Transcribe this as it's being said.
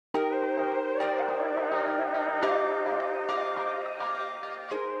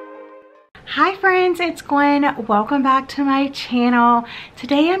Hi friends, it's Gwen. Welcome back to my channel.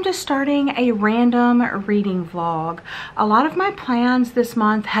 Today I'm just starting a random reading vlog. A lot of my plans this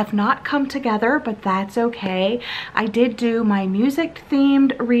month have not come together, but that's okay. I did do my music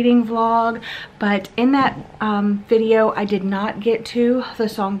themed reading vlog, but in that video I did not get to the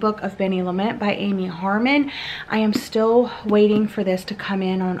Songbook of Benny Lament by Amy Harmon. I am still waiting for this to come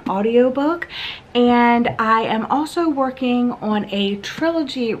in on audiobook, and I am also working on a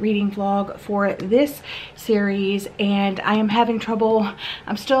trilogy reading vlog for this series, and I am having trouble.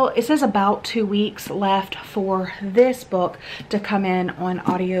 It says about 2 weeks left for this book to come in on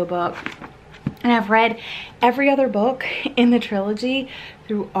audiobook. And I've read every other book in the trilogy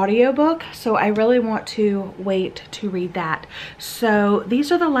through audiobook, so I really want to wait to read that. So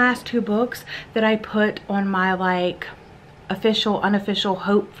these are the last two books that I put on my official, unofficial,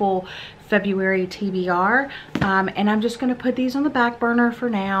 hopeful February TBR, and I'm just going to put these on the back burner for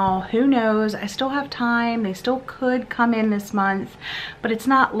now. Who knows? I still have time. They still could come in this month, but it's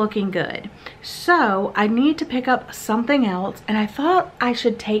not looking good. So I need to pick up something else, and I thought I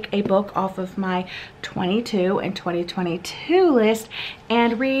should take a book off of my 22 and 2022 list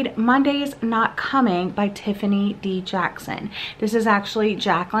and read Monday's Not Coming by Tiffany D. Jackson. This is actually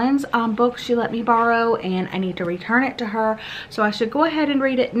Jacqueline's book she let me borrow, and I need to return it to her, so I should go ahead and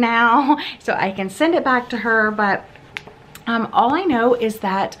read it now so I can send it back to her. But all I know is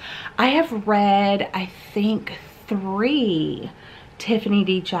that I have read, I think, 3 Tiffany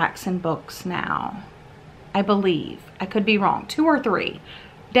D. Jackson books now. I believe. I could be wrong. 2 or 3.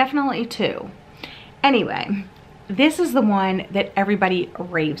 Definitely 2. Anyway, this is the one that everybody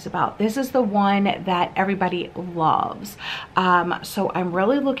raves about. This is the one that everybody loves. So I'm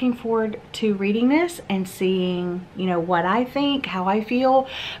really looking forward to reading this and seeing, what I think, how I feel,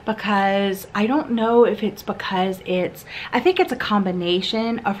 because I don't know if it's because I think it's a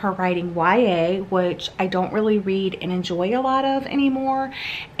combination of her writing YA, which I don't really read and enjoy a lot of anymore,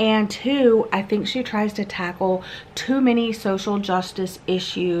 and 2, I think she tries to tackle too many social justice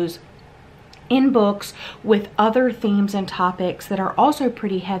issues in books with other themes and topics that are also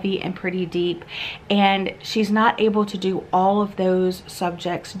pretty heavy and pretty deep, and she's not able to do all of those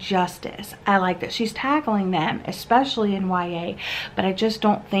subjects justice. I like that she's tackling them, especially in YA, but I just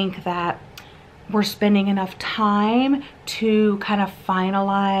don't think that we're spending enough time to kind of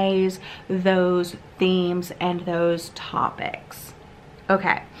finalize those themes and those topics.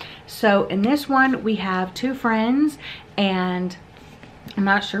 Okay, so in this one we have 2 friends, and I'm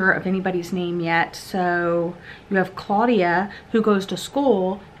not sure of anybody's name yet. So you have Claudia, who goes to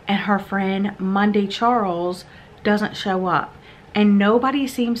school, and her friend Monday Charles doesn't show up, and nobody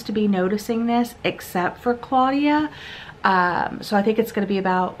seems to be noticing this except for Claudia. So I think it's going to be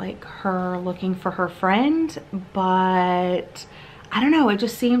about her looking for her friend, but I don't know, it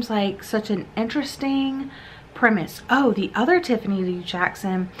just seems like such an interesting premise. Oh, the other Tiffany D.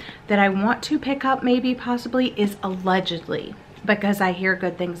 Jackson that I want to pick up, maybe possibly, is Allegedly, because I hear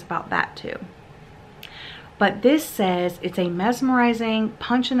good things about that too. But this says it's a mesmerizing,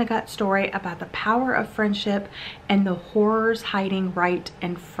 punch-in-the-gut story about the power of friendship and the horrors hiding right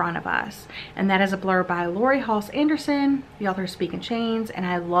in front of us. And that is a blurb by Lori Halse Anderson, the author of Speak in Chains, and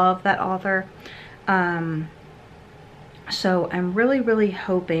I love that author. So I'm really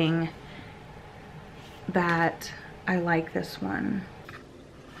hoping that I like this one.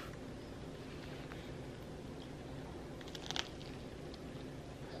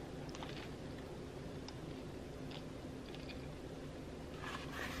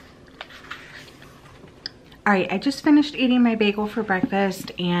 All right, I just finished eating my bagel for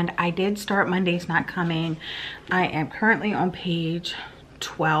breakfast, and I did start Monday's Not Coming. I am currently on page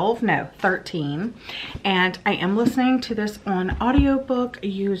 13, and I am listening to this on audiobook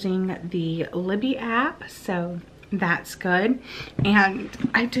using the Libby app, so that's good. And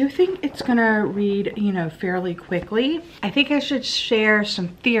I do think it's gonna read, fairly quickly. I think I should share some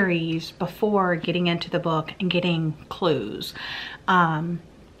theories before getting into the book and getting clues.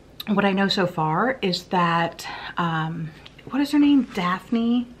 What I know so far is that, what is her name?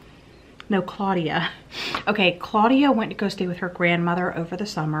 Daphne? No, Claudia. Okay, Claudia went to go stay with her grandmother over the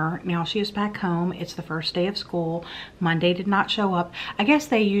summer. Now she is back home. It's the first day of school. Monday did not show up. I guess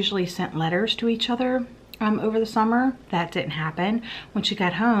they usually sent letters to each other over the summer. That didn't happen. When she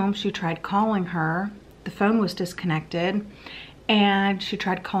got home, she tried calling her. The phone was disconnected. And she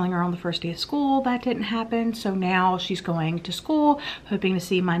tried calling her on the first day of school. That didn't happen. So now she's going to school, hoping to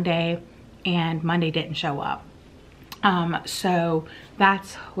see Monday, and Monday didn't show up. So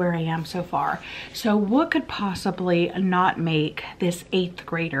that's where I am so far. So what could possibly not make this 8th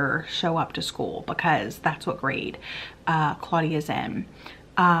grader show up to school? Because that's what grade Claudia's in.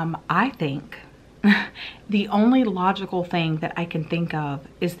 I think the only logical thing that I can think of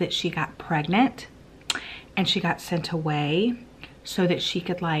is that she got pregnant and she got sent away so that she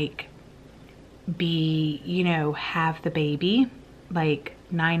could like be, you know, have the baby like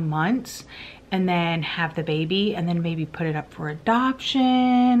 9 months and then have the baby and then maybe put it up for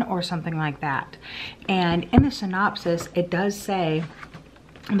adoption or something like that. And in the synopsis, it does say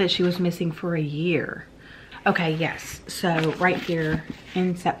that she was missing for a year. Okay, yes, so right here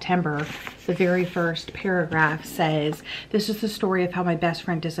in September, the very first paragraph says, "This is the story of how my best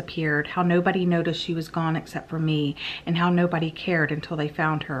friend disappeared, how nobody noticed she was gone except for me, and how nobody cared until they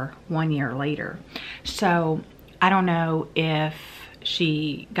found her 1 year later." So I don't know if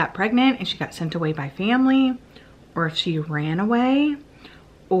she got pregnant and she got sent away by family, or if she ran away,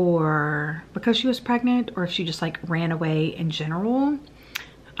 or because she was pregnant, or if she just like ran away in general.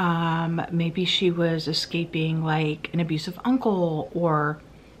 Maybe she was escaping like an abusive uncle, or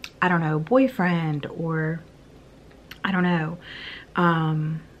I don't know, boyfriend, or I don't know.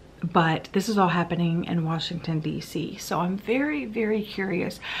 But this is all happening in Washington, D.C. So I'm very, very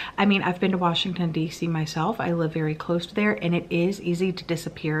curious. I mean, I've been to Washington, D.C. myself. I live very close to there, and it is easy to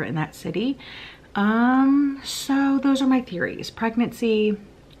disappear in that city. So those are my theories. Pregnancy,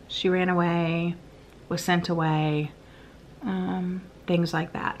 she ran away, was sent away, things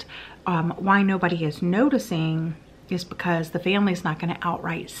like that. Why nobody is noticing is because the family's not going to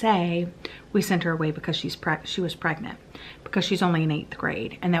outright say we sent her away because she was pregnant, because she's only in 8th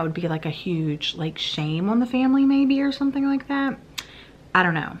grade, and that would be like a huge like shame on the family maybe, or something like that. I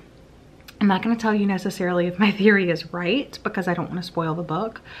don't know. I'm not going to tell you necessarily if my theory is right because I don't want to spoil the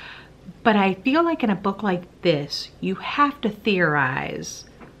book, but I feel like in a book like this you have to theorize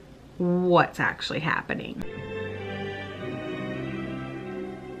what's actually happening.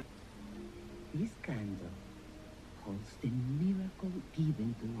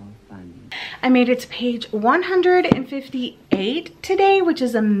 I made it to page 158 today, which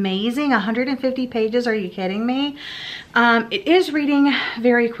is amazing. 150 pages, are you kidding me? It is reading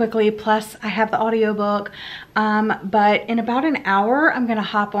very quickly, plus I have the audiobook. But in about an hour, I'm gonna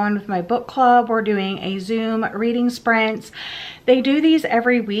hop on with my book club. We're doing a Zoom reading sprints. They do these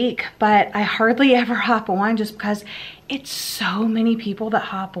every week, but I hardly ever hop on just because it's so many people that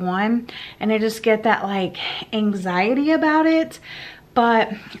hop on, and I just get that like anxiety about it.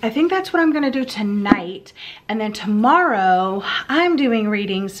 But I think that's what I'm gonna do tonight. And then tomorrow I'm doing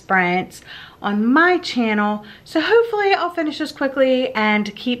reading sprints on my channel. So hopefully I'll finish this quickly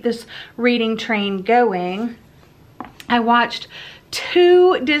and keep this reading train going. I watched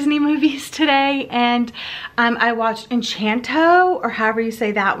 2 Disney movies today, and I watched Enchanto, or however you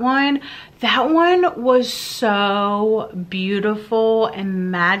say that one. That one was so beautiful and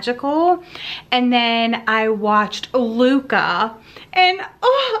magical. And then I watched Luca, and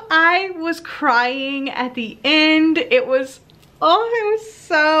oh, I was crying at the end. It was just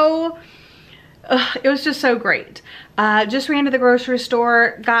so great. Just ran to the grocery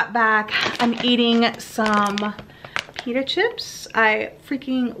store, got back. I'm eating some pita chips. I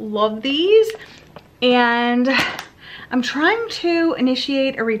freaking love these. And I'm trying to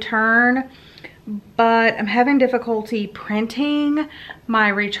initiate a return, but I'm having difficulty printing my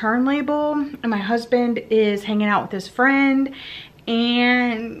return label, and my husband is hanging out with his friend,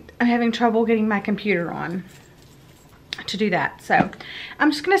 and I'm having trouble getting my computer on to do that. So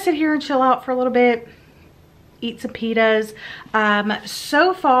I'm just gonna sit here and chill out for a little bit, eat some pitas.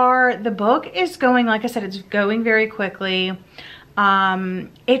 So far the book is going, like I said, it's going very quickly.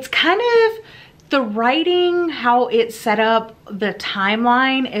 It's kind of, the writing, how it's set up, the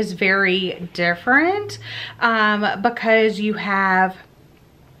timeline is very different, because you have,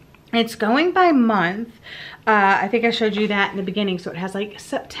 it's going by month. I think I showed you that in the beginning. So it has like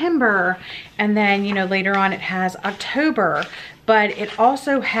September, and then, you know, later on it has October, but it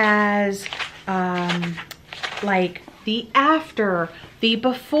also has like the after, the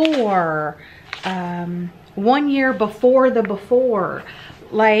before, 1 year before the before.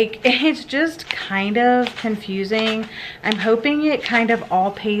 Like, it's just kind of confusing. I'm hoping it kind of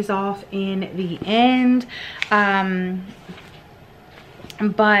all pays off in the end.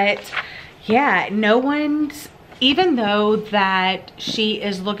 But yeah, no one's, even though that she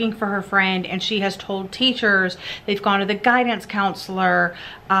is looking for her friend and she has told teachers, they've gone to the guidance counselor,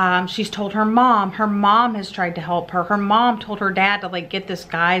 she's told her mom has tried to help her. Her mom told her dad to like get this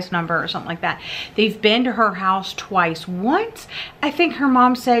guy's number or something like that. They've been to her house twice. Once, I think her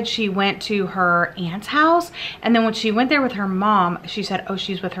mom said she went to her aunt's house, and then when she went there with her mom, she said, oh,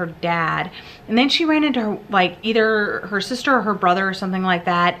 she's with her dad. And then she ran into like either her sister or her brother or something like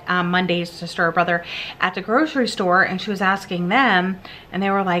that, Monday's sister or brother at the grocery store, and she was asking them, and they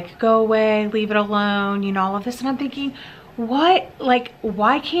were like, go away, leave it alone, you know, all of this. And I'm thinking, what, like,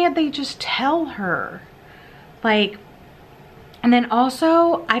 why can't they just tell her? Like, and then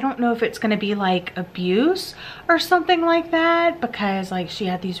also, I don't know if it's gonna be like abuse or something like that, because like she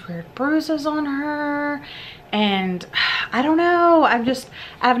had these weird bruises on her, and I don't know. I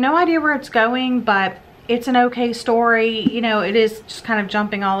have no idea where it's going, but it's an okay story. You know, it is just kind of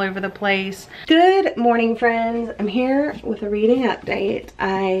jumping all over the place. Good morning, friends. I'm here with a reading update.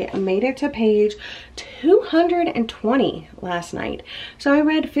 I made it to page 220 last night. So I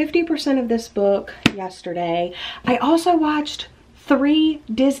read 50% of this book yesterday. I also watched 3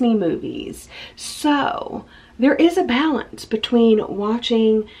 Disney movies. So there is a balance between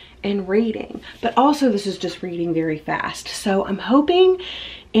watching and reading, but also this is just reading very fast. So I'm hoping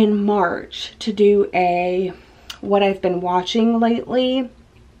in March to do a what I've been watching lately.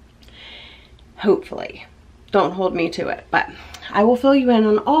 Hopefully. Don't hold me to it, but I will fill you in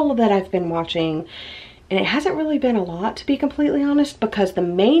on all of that I've been watching. And it hasn't really been a lot, to be completely honest, because the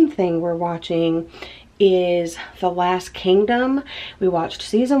main thing we're watching is The Last Kingdom. We watched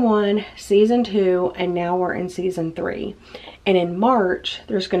season 1, season 2, and now we're in season 3. And in March,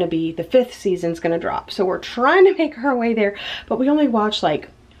 there's gonna be, the 5th season's gonna drop. So we're trying to make our way there, but we only watch like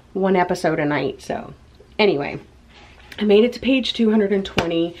 1 episode a night. So anyway, I made it to page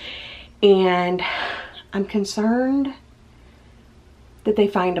 220, and I'm concerned that they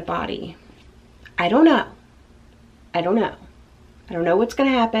find a body. I don't know. I don't know. I don't know what's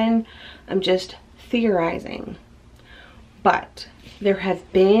gonna happen. I'm just theorizing. But there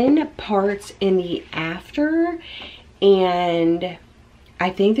have been parts in the after, and I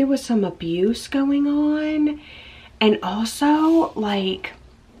think there was some abuse going on. And also, like,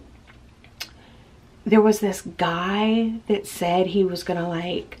 there was this guy that said he was gonna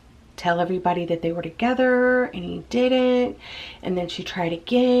like tell everybody that they were together, and he didn't. And then she tried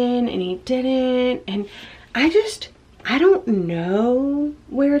again and he didn't. And I don't know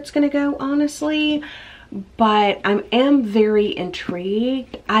where it's gonna go, honestly, but I am very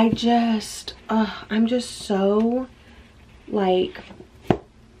intrigued. I'm just so like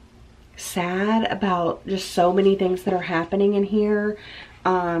sad about just so many things that are happening in here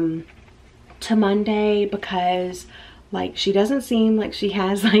to Monday, because like she doesn't seem like she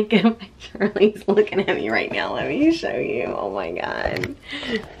has like a Charlie's looking at me right now. Let me show you. Oh my god.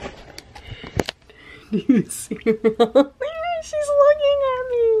 Do you see her? She's looking at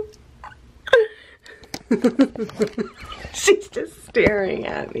me. She's just staring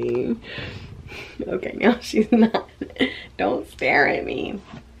at me. Okay, now she's not. Don't stare at me.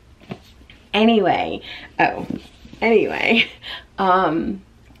 Anyway,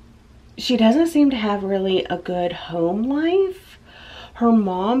 she doesn't seem to have really a good home life. Her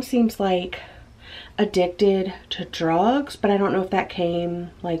mom seems like addicted to drugs, but I don't know if that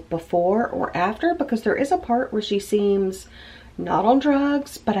came like before or after, because there is a part where she seems not on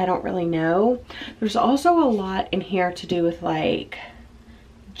drugs, but I don't really know. There's also a lot in here to do with like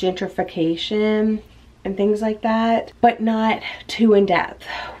gentrification and things like that, but not too in depth,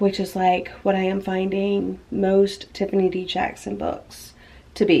 which is like what I am finding most Tiffany D. Jackson books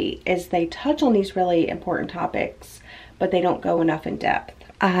to be, is they touch on these really important topics, but they don't go enough in depth.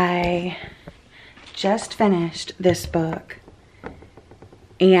 I just finished this book,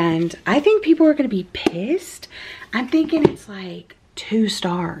 and I think people are gonna be pissed. I'm thinking it's like 2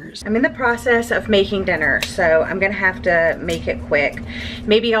 stars. I'm in the process of making dinner, so I'm gonna have to make it quick.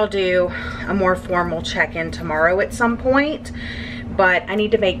 Maybe I'll do a more formal check-in tomorrow at some point, but I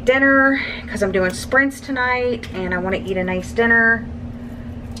need to make dinner because I'm doing sprints tonight, and I want to eat a nice dinner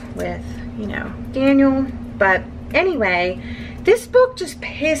with, you know, Daniel. But anyway, this book just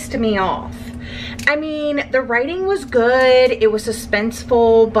pissed me off. I mean, the writing was good, it was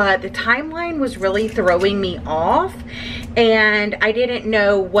suspenseful, but the timeline was really throwing me off, and I didn't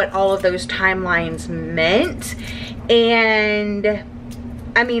know what all of those timelines meant. And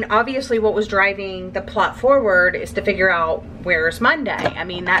I mean, obviously what was driving the plot forward is to figure out where's Monday. I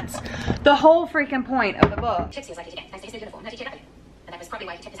mean, that's the whole freaking point of the book.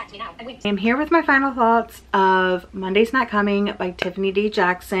 I'm here with my final thoughts of Monday's Not Coming by Tiffany D.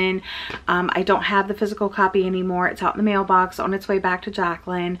 Jackson. I don't have the physical copy anymore. It's out in the mailbox on its way back to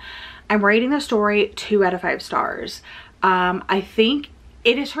Jacqueline. I'm rating the story 2 out of 5 stars. I think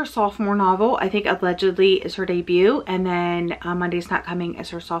it is her sophomore novel. I think allegedly is her debut, and then Monday's Not Coming is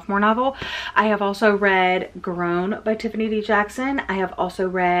her sophomore novel. I have also read Grown by Tiffany D. Jackson. I have also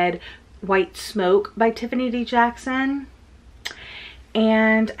read White Smoke by Tiffany D. Jackson.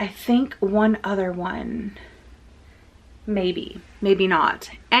 and I think one other one. Maybe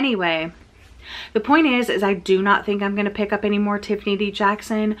not. Anyway, the point is I do not think I'm going to pick up any more Tiffany D.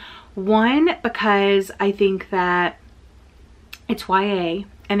 Jackson. One, because I think that it's YA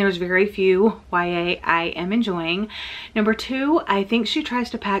and there's very few YA I am enjoying. Number two, I think she tries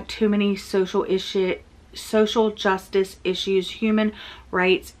to pack too many social justice issues, human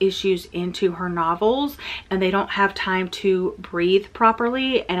rights issues into her novels, and they don't have time to breathe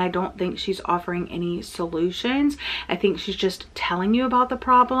properly, and I don't think she's offering any solutions. I think she's just telling you about the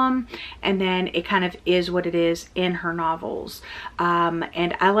problem, and then it kind of is what it is in her novels.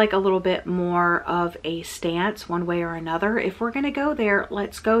 And I like a little bit more of a stance one way or another. If we're gonna go there,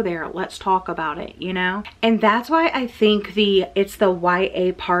 let's go there. Let's talk about it, you know? And that's why I think it's the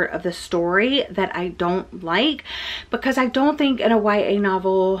YA part of the story that I don't like, because I don't think in a YA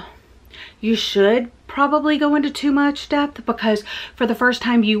novel you should probably go into too much depth, because for the first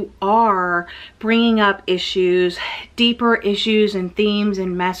time you are bringing up issues, deeper issues and themes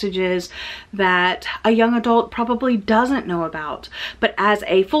and messages that a young adult probably doesn't know about. But as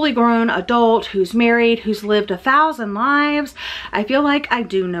a fully grown adult who's married, who's lived 1,000 lives, I feel like I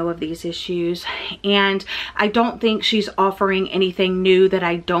do know of these issues, and I don't think she's offering anything new that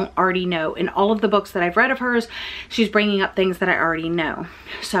I don't already know. In all of the books that I've read of hers, she's bringing up things that I already know.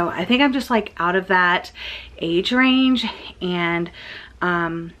 So I think I'm just like out of that age range. And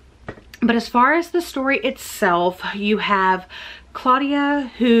but as far as the story itself, you have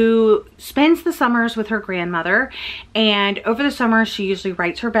Claudia, who spends the summers with her grandmother, and over the summer she usually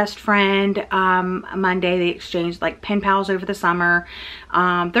writes her best friend Monday. They exchange like pen pals over the summer.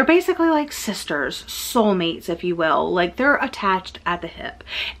 They're basically like sisters, soulmates, if you will. Like, they're attached at the hip.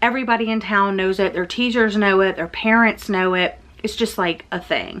 Everybody in town knows it. Their teachers know it. Their parents know it. It's just like a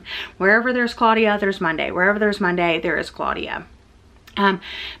thing. Wherever there's Claudia, there's Monday. Wherever there's Monday, there is Claudia.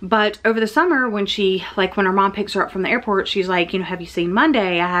 But over the summer, when her mom picks her up from the airport, she's like, you know, have you seen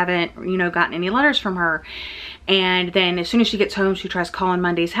Monday? I haven't, you know, gotten any letters from her. And then as soon as she gets home, she tries calling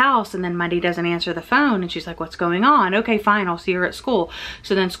Monday's house, and then Monday doesn't answer the phone, and she's like, what's going on? Okay, fine, I'll see her at school.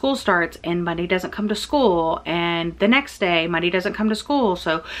 So then school starts, and Monday doesn't come to school, and the next day Monday doesn't come to school.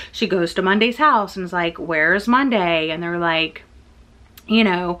 So she goes to Monday's house and is like, where's Monday? And they're like, you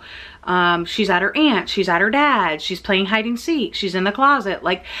know, she's at her aunt, she's at her dad, she's playing hide and seek, she's in the closet,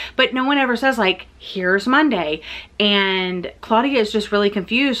 like, but no one ever says like, here's Monday. And Claudia is just really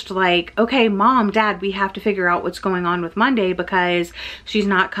confused, like, okay, mom, dad, we have to figure out what's going on with Monday, because she's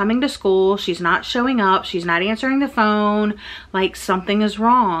not coming to school, she's not showing up, she's not answering the phone, like something is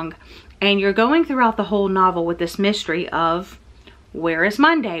wrong. And you're going throughout the whole novel with this mystery of, where is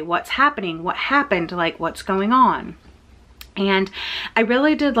Monday? What's happening? What happened? Like, what's going on? And I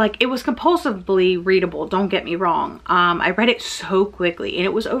really did like, it was compulsively readable, don't get me wrong. I read it so quickly, and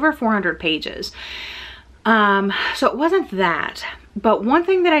it was over 400 pages. So it wasn't that. But one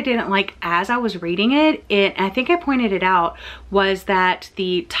thing that I didn't like as I was reading it, I think I pointed it out, was that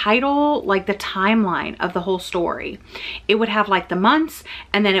the title, like the timeline of the whole story, it would have like the months,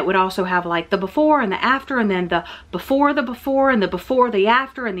 and then it would also have like the before and the after, and then the before, and the before the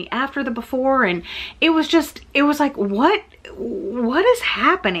after, and the after the before. And it was like, what is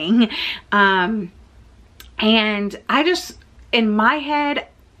happening? And I just, in my head,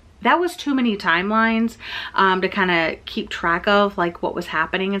 that was too many timelines to kind of keep track of like what was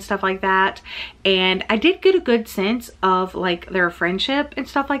happening and stuff like that. And I did get a good sense of like their friendship and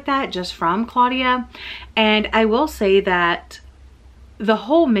stuff like that just from Claudia. And I will say that the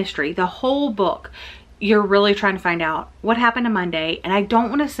whole mystery, the whole book, you're really trying to find out what happened to Monday. And I don't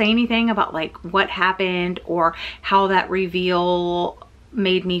want to say anything about like what happened or how that reveal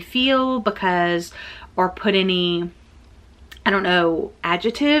made me feel, because, or put any, I don't know,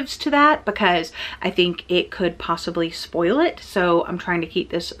 adjectives to that, because I think it could possibly spoil it. So I'm trying to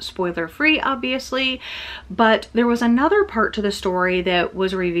keep this spoiler free, obviously. But there was another part to the story that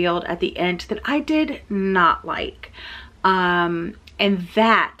was revealed at the end that I did not like. And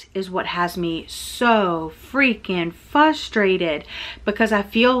that is what has me so freaking frustrated, because I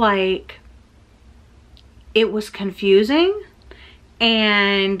feel like it was confusing.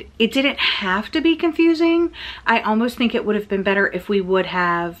 And it didn't have to be confusing. I almost think it would have been better if we would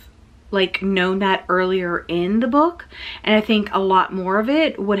have like known that earlier in the book. And I think a lot more of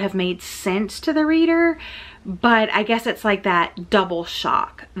it would have made sense to the reader. But I guess it's like that double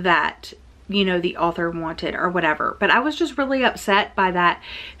shock that, you know, the author wanted or whatever. But I was just really upset by that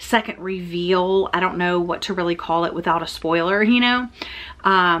second reveal. I don't know what to really call it without a spoiler, you know?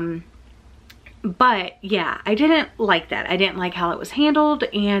 But yeah, I didn't like that. I didn't like how it was handled,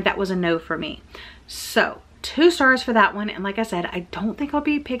 and that was a no for me. So 2 stars for that one. And like I said, I don't think I'll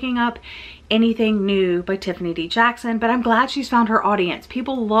be picking up anything new by Tiffany D. Jackson, but I'm glad she's found her audience.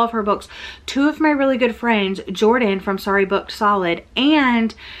 People love her books. 2 of my really good friends, Jordan from Sorry Booked Solid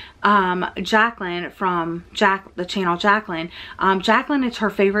and Jacqueline from the channel Jacqueline. Jacqueline is her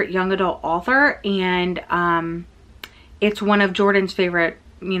favorite young adult author, and it's one of Jordan's favorite,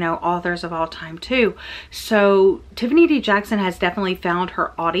 you know, authors of all time too. So Tiffany D. Jackson has definitely found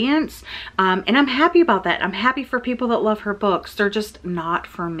her audience, and I'm happy about that. I'm happy for people that love her books. They're just not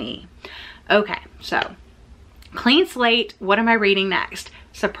for me. Okay, so clean slate. What am I reading next?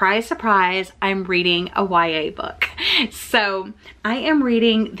 Surprise, surprise, I'm reading a YA book. So I am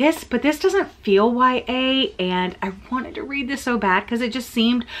reading this, but this doesn't feel YA, and I wanted to read this so bad because it just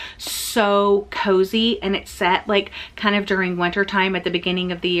seemed so cozy, and it's set like kind of during winter time at the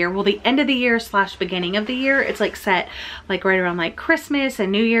beginning of the year. Well, the end of the year / beginning of the year. It's like set like right around like Christmas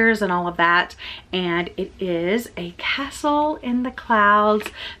and New Year's and all of that. And it is A Castle in the Clouds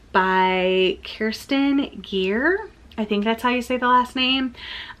by Kirsten Gier. I think that's how you say the last name.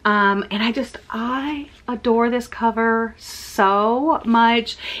 And I adore this cover so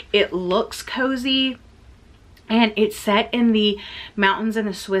much. It looks cozy, and it's set in the mountains in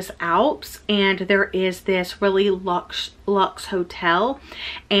the Swiss Alps, and there is this really luxe hotel,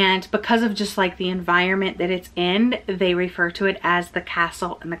 and because of just like the environment that it's in, they refer to it as the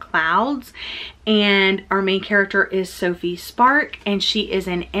Castle in the Clouds. And our main character is Sophie Spark, and she is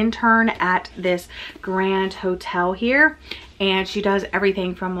an intern at this grand hotel here. And she does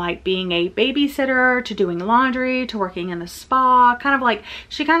everything from like being a babysitter to doing laundry to working in the spa. Kind of like,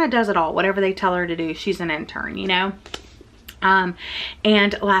 she kind of does it all. Whatever they tell her to do, she's an intern, you know?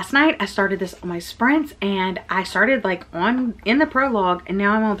 And last night I started this on my sprints, and I started like in the prologue, and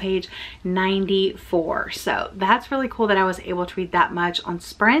now I'm on page 94. So that's really cool that I was able to read that much on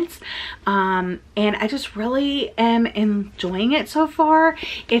sprints. And I just really am enjoying it so far.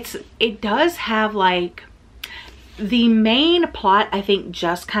 It does have like, the main plot, I think,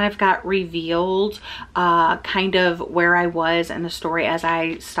 just kind of got revealed kind of where I was in the story as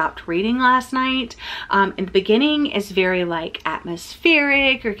I stopped reading last night. In the beginning is very like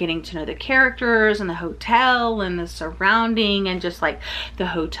atmospheric. You're getting to know the characters and the hotel and the surrounding and just like the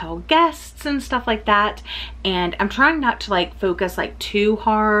hotel guests and stuff like that. And I'm trying not to like focus like too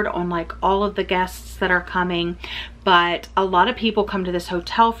hard on like all of the guests that are coming, but a lot of people come to this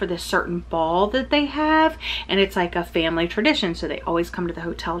hotel for this certain ball that they have, and it's like a family tradition, so they always come to the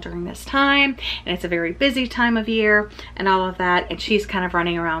hotel during this time, and it's a very busy time of year and all of that. And she's kind of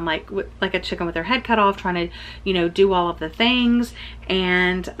running around like a chicken with her head cut off, trying to, you know, do all of the things.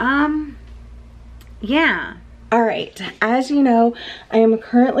 And yeah. All right, as you know, I am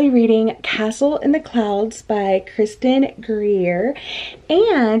currently reading Castle in the Clouds by Kirsten Gier.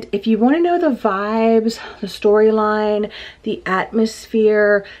 And if you want to know the vibes, the storyline, the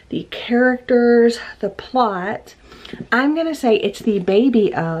atmosphere, the characters, the plot, I'm going to say it's the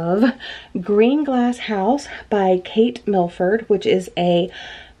baby of Green Glass House by Kate Milford, which is a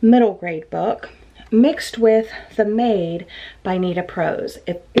middle grade book, mixed with The Maid by Nita Prose.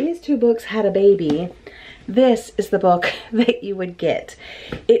 If these 2 books had a baby, this is the book that you would get.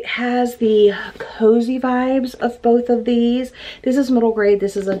 It has the cozy vibes of both of these. This is middle grade,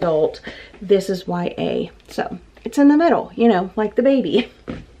 this is adult, this is YA. So it's in the middle, you know, like the baby.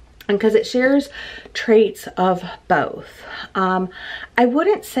 And because it shares traits of both. I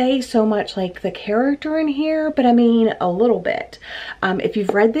wouldn't say so much like the character in here, but I mean a little bit. If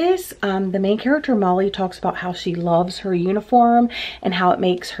you've read this, the main character Molly talks about how she loves her uniform and how it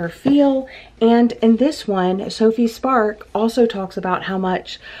makes her feel. And in this one, Sophie Spark also talks about how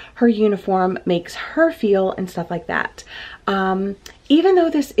much her uniform makes her feel and stuff like that. Even though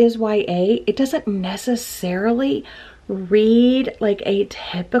this is YA, it doesn't necessarily read like a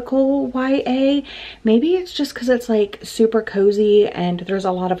typical YA. Maybe it's just because it's like super cozy and there's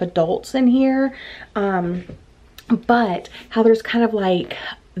a lot of adults in here. But how there's kind of like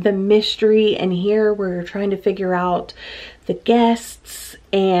the mystery in here where you're trying to figure out the guests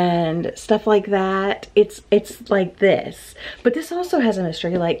and stuff like that. It's like this, but this also has a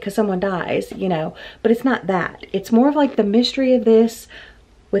mystery, like because someone dies, you know, but it's not that. It's more of like the mystery of this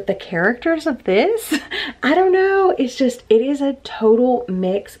with the characters of this. I don't know, it's just, it is a total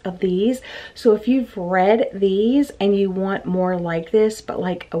mix of these. So if you've read these and you want more like this but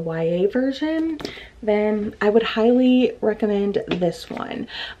like a YA version, then I would highly recommend this one.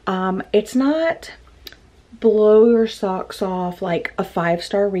 It's not blow your socks off like a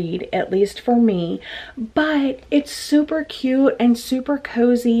 5-star read, at least for me, but it's super cute and super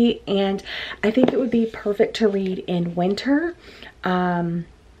cozy, and I think it would be perfect to read in winter.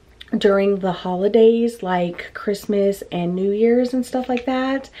 during the holidays like Christmas and New Year's and stuff like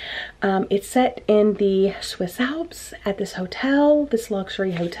that. It's set in the Swiss Alps at this hotel, this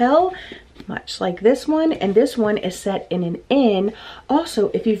luxury hotel, much like this one. And this one is set in an inn. Also,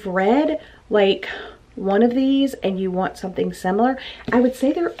 if you've read like one of these and you want something similar, I would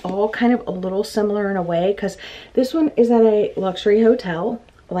say they're all kind of a little similar in a way, because this one is at a luxury hotel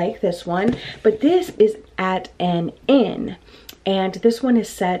like this one, but this is at an inn. And this one is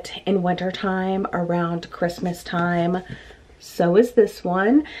set in winter time, around Christmas time. So is this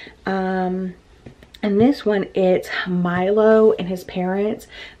one. And this one, it's Milo and his parents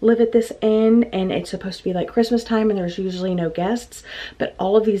live at this inn, and it's supposed to be like Christmas time and there's usually no guests, but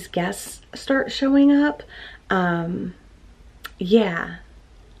all of these guests start showing up. Yeah.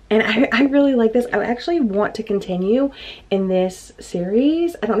 And I really like this. I actually want to continue in this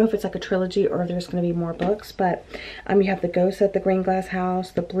series. I don't know if it's like a trilogy or if there's going to be more books, but you have the Ghost at the Green Glass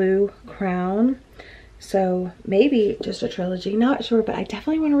House, the Blue Crown. So maybe just a trilogy, not sure, but I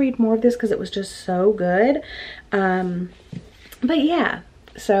definitely want to read more of this because it was just so good. But yeah,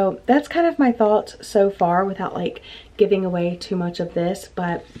 so that's kind of my thoughts so far without like giving away too much of this,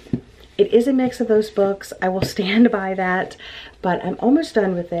 but it is a mix of those books. I will stand by that, but I'm almost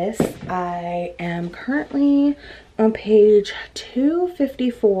done with this. I am currently on page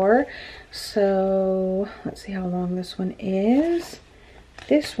 254. So let's see how long this one is.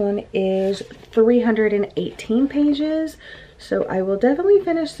 This one is 318 pages. So I will definitely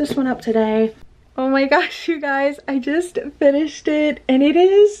finish this one up today. Oh my gosh, you guys, I just finished it and it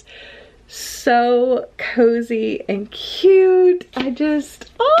is so cozy and cute.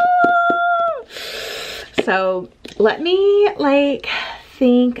 So let me like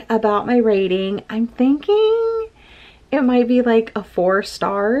think about my rating. I'm thinking it might be like a 4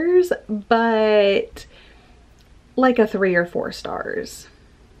 stars, but like a 3 or 4 stars.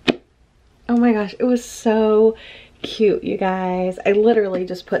 Oh my gosh, it was so cute, you guys. I literally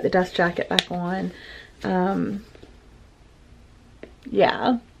just put the dust jacket back on.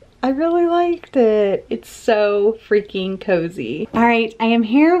 Yeah. I really liked it. It's so freaking cozy. All right, I am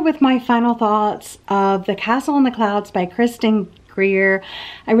here with my final thoughts of The Castle in the Clouds by Kristen Greer.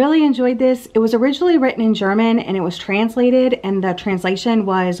 I really enjoyed this. It was originally written in German and it was translated, and the translation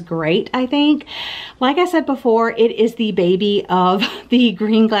was great, I think. Like I said before, it is the baby of The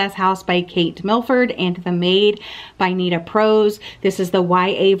Green Glass House by Kate Milford and The Maid by Nita Prose. This is the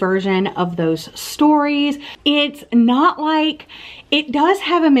YA version of those stories. It's not like, it does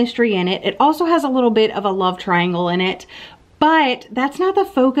have a mystery in it. It also has a little bit of a love triangle in it, but that's not the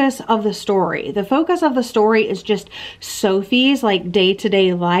focus of the story. The focus of the story is just Sophie's like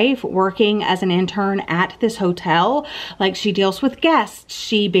day-to-day life working as an intern at this hotel. Like, she deals with guests,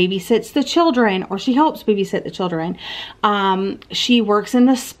 she babysits the children, or she helps babysit the children. She works in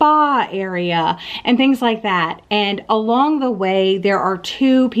the spa area and things like that. And along the way, there are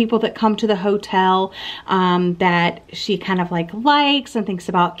 2 people that come to the hotel that she kind of like likes and thinks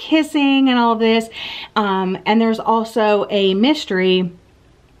about kissing and all of this. And there's also a mystery,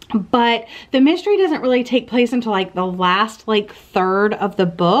 but the mystery doesn't really take place until like the last like third of the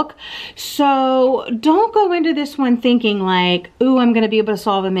book. So don't go into this one thinking like, ooh, I'm gonna be able to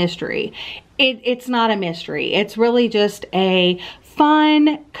solve a mystery. It's not a mystery. It's really just a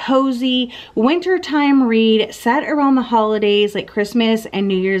fun, cozy, wintertime read set around the holidays like Christmas and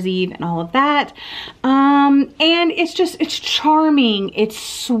New Year's Eve and all of that. And it's charming, it's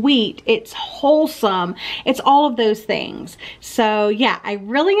sweet, it's wholesome, it's all of those things. So yeah, I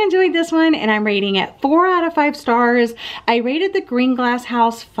really enjoyed this one and I'm rating it 4 out of 5 stars. I rated The Green Glass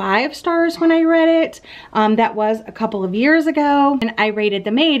House 5 stars when I read it. That was a couple of years ago. And I rated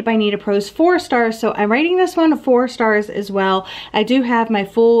The Maid by Nita Prose 4 stars. So I'm rating this one 4 stars as well. I do have my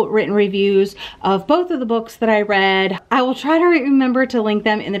full written reviews of both of the books that I read. I will try to remember to link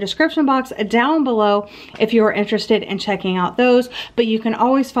them in the description box down below if you are interested in checking out those, but you can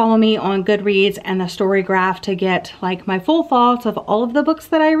always follow me on Goodreads and the Story Graph to get like my full thoughts of all of the books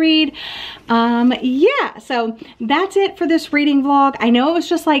that I read. Yeah, so that's it for this reading vlog. I know it was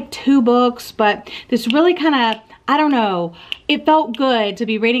just like 2 books, but this really kind of, I don't know, it felt good to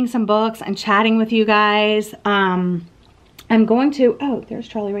be reading some books and chatting with you guys. I'm going to, oh, there's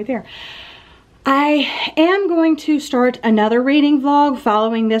Charlie right there. I am going to start another reading vlog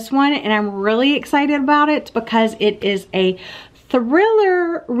following this one, and I'm really excited about it because it is a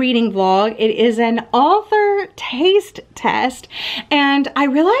thriller reading vlog. It is an author taste test, and I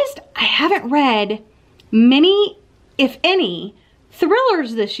realized I haven't read many, if any,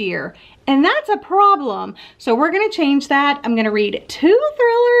 thrillers this year, and that's a problem. So we're gonna change that. I'm gonna read 2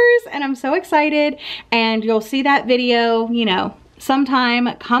 thrillers and I'm so excited, and you'll see that video, you know,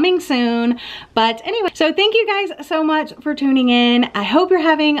 sometime coming soon. But anyway, so thank you guys so much for tuning in. I hope you're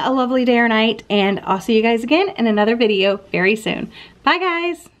having a lovely day or night, and I'll see you guys again in another video very soon. Bye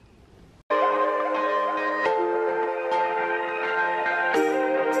guys.